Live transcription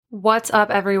What's up,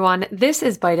 everyone? This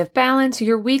is Bite of Balance,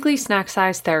 your weekly snack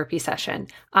size therapy session.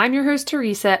 I'm your host,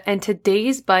 Teresa, and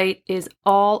today's bite is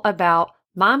all about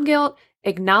mom guilt,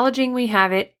 acknowledging we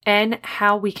have it, and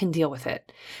how we can deal with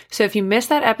it. So if you missed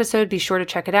that episode, be sure to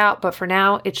check it out. But for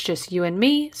now, it's just you and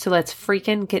me, so let's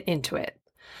freaking get into it.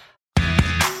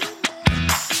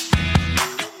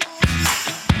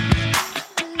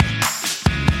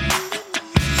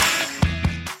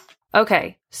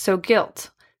 Okay, so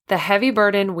guilt. The heavy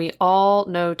burden we all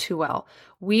know too well.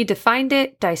 We defined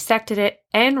it, dissected it,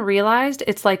 and realized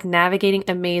it's like navigating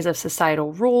a maze of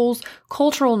societal rules,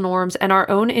 cultural norms, and our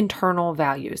own internal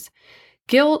values.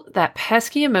 Guilt, that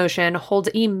pesky emotion, holds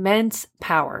immense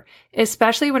power,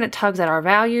 especially when it tugs at our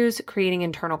values, creating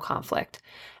internal conflict.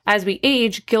 As we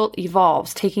age, guilt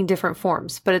evolves, taking different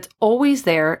forms, but it's always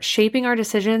there, shaping our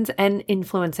decisions and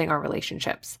influencing our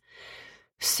relationships.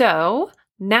 So,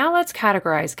 now let's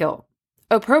categorize guilt.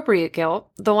 Appropriate guilt,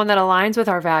 the one that aligns with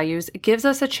our values, gives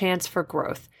us a chance for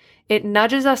growth. It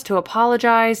nudges us to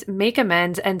apologize, make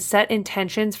amends, and set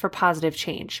intentions for positive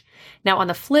change. Now, on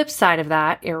the flip side of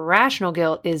that, irrational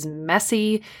guilt is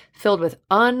messy, filled with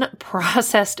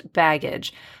unprocessed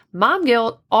baggage. Mom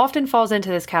guilt often falls into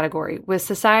this category, with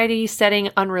society setting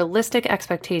unrealistic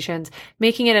expectations,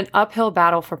 making it an uphill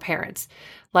battle for parents.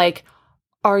 Like,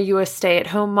 are you a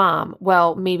stay-at-home mom?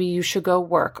 Well, maybe you should go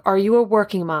work. Are you a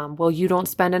working mom? Well, you don't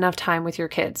spend enough time with your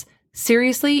kids.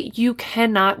 Seriously, you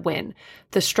cannot win.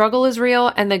 The struggle is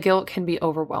real and the guilt can be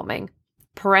overwhelming.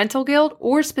 Parental guilt,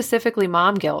 or specifically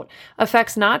mom guilt,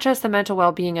 affects not just the mental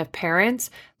well-being of parents,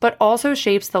 but also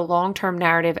shapes the long-term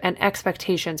narrative and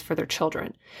expectations for their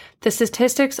children. The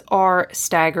statistics are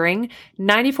staggering.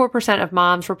 94% of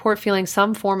moms report feeling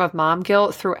some form of mom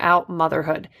guilt throughout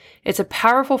motherhood. It's a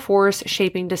powerful force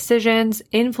shaping decisions,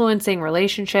 influencing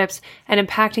relationships, and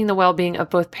impacting the well-being of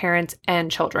both parents and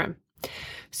children.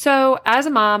 So as a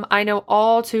mom, I know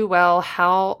all too well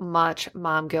how much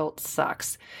mom guilt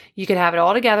sucks. You could have it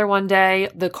all together one day.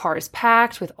 The car is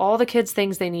packed with all the kids'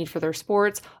 things they need for their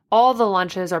sports. All the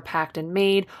lunches are packed and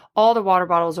made. All the water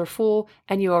bottles are full.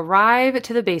 And you arrive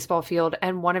to the baseball field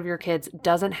and one of your kids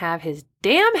doesn't have his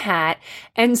damn hat.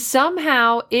 And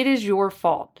somehow it is your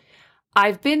fault.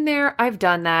 I've been there, I've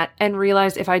done that, and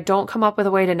realized if I don't come up with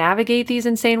a way to navigate these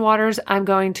insane waters, I'm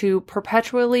going to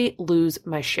perpetually lose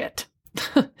my shit.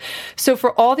 So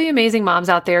for all the amazing moms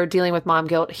out there dealing with mom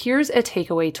guilt, here's a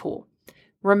takeaway tool.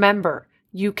 Remember,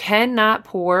 you cannot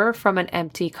pour from an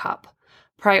empty cup.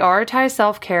 Prioritize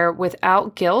self-care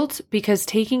without guilt because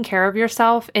taking care of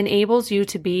yourself enables you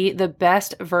to be the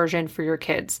best version for your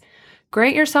kids.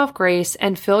 Grant yourself grace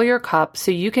and fill your cup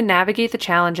so you can navigate the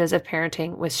challenges of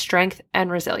parenting with strength and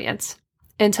resilience.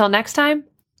 Until next time,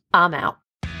 I'm out.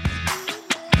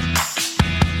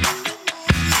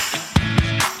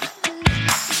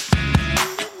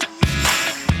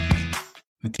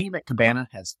 The team at Cabana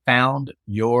has found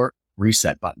your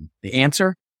reset button. The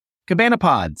answer? Cabana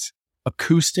Pods.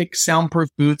 Acoustic, soundproof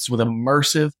booths with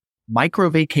immersive micro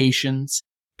vacations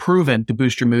proven to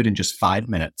boost your mood in just 5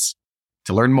 minutes.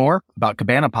 To learn more about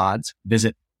Cabana Pods,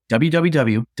 visit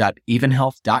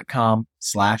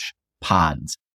www.evenhealth.com/pods.